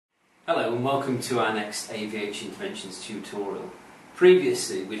Hello and welcome to our next AVH Interventions tutorial.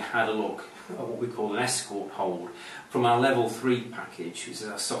 Previously we'd had a look at what we call an escort hold from our level 3 package, which is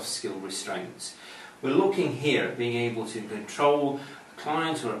our soft skill restraints. We're looking here at being able to control a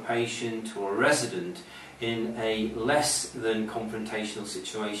client or a patient or a resident in a less than confrontational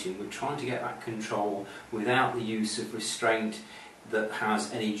situation. We're trying to get that control without the use of restraint that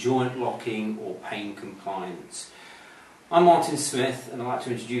has any joint locking or pain compliance. I'm Martin Smith and I'd like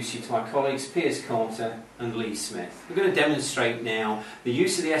to introduce you to my colleagues Piers Carter and Lee Smith. We're going to demonstrate now the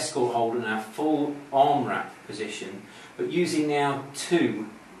use of the escort hold in our full arm wrap position, but using now 2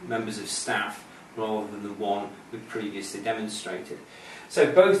 members of staff rather than the one we previously demonstrated.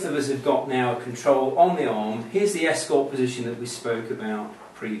 So both of us have got now a control on the arm. Here's the escort position that we spoke about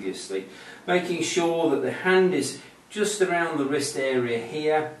previously, making sure that the hand is just around the wrist area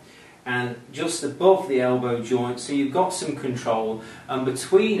here and just above the elbow joint, so you've got some control, and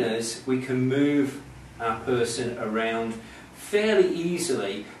between us we can move our person around fairly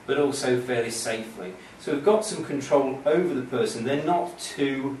easily but also fairly safely. So we've got some control over the person. They're not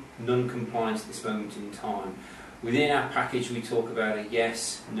too non-compliant at this moment in time. Within our package we talk about a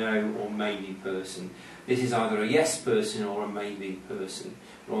yes, no or maybe person. This is either a yes person or a maybe person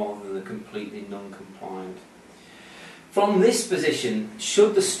rather than a completely non-compliant. From this position,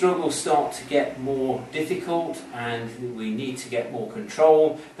 should the struggle start to get more difficult and we need to get more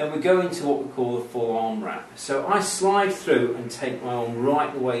control, then we go into what we call the full arm wrap. So I slide through and take my arm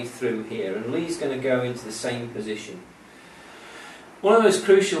right the way through here, and Lee's going to go into the same position. One of the most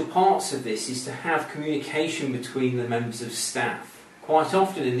crucial parts of this is to have communication between the members of staff. Quite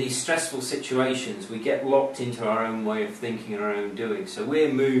often in these stressful situations we get locked into our own way of thinking and our own doing. So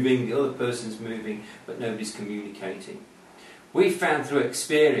we're moving, the other person's moving, but nobody's communicating. We've found through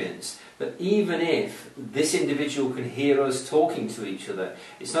experience that even if this individual can hear us talking to each other,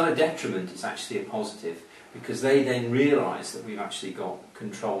 it's not a detriment, it's actually a positive, because they then realise that we've actually got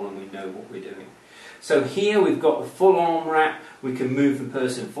control and we know what we're doing. So here we've got the full arm wrap. We can move the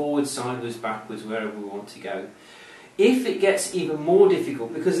person forward, sideways, backwards, wherever we want to go. If it gets even more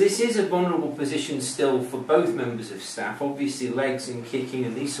difficult, because this is a vulnerable position still for both members of staff, obviously legs and kicking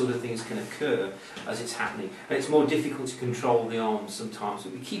and these sort of things can occur as it's happening, and it's more difficult to control the arms sometimes,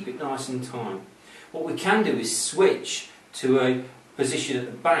 but we keep it nice and tight. What we can do is switch to a position at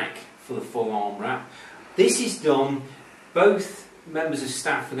the back for the full arm wrap. This is done, both members of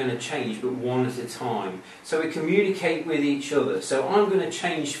staff are going to change, but one at a time. So we communicate with each other. So I'm going to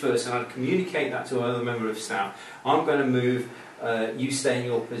change first and I'll communicate that to another member of staff. I'm going to move, you stay in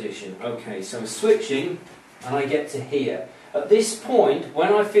your position. Okay, so I'm switching and I get to here. At this point,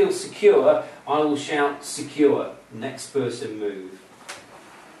 when I feel secure, I will shout secure. Next person move.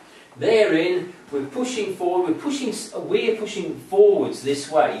 Therein, we're pushing forward, we're pushing forwards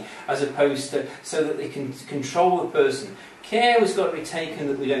this way as opposed to so that they can control the person. Care has got to be taken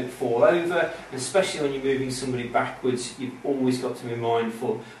that we don't fall over, and especially when you're moving somebody backwards, you've always got to be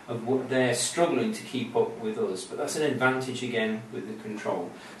mindful of what they're struggling to keep up with us. But that's an advantage again with the control.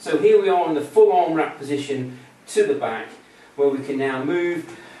 So here we are in the full arm wrap position to the back, where we can now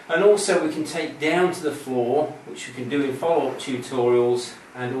move, and also we can take down to the floor, which we can do in follow-up tutorials,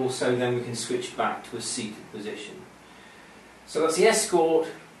 and also then we can switch back to a seated position. So that's the escort,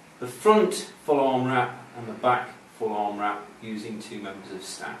 the front full arm wrap and the back full arm wrap using 2 members of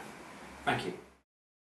staff. Thank you.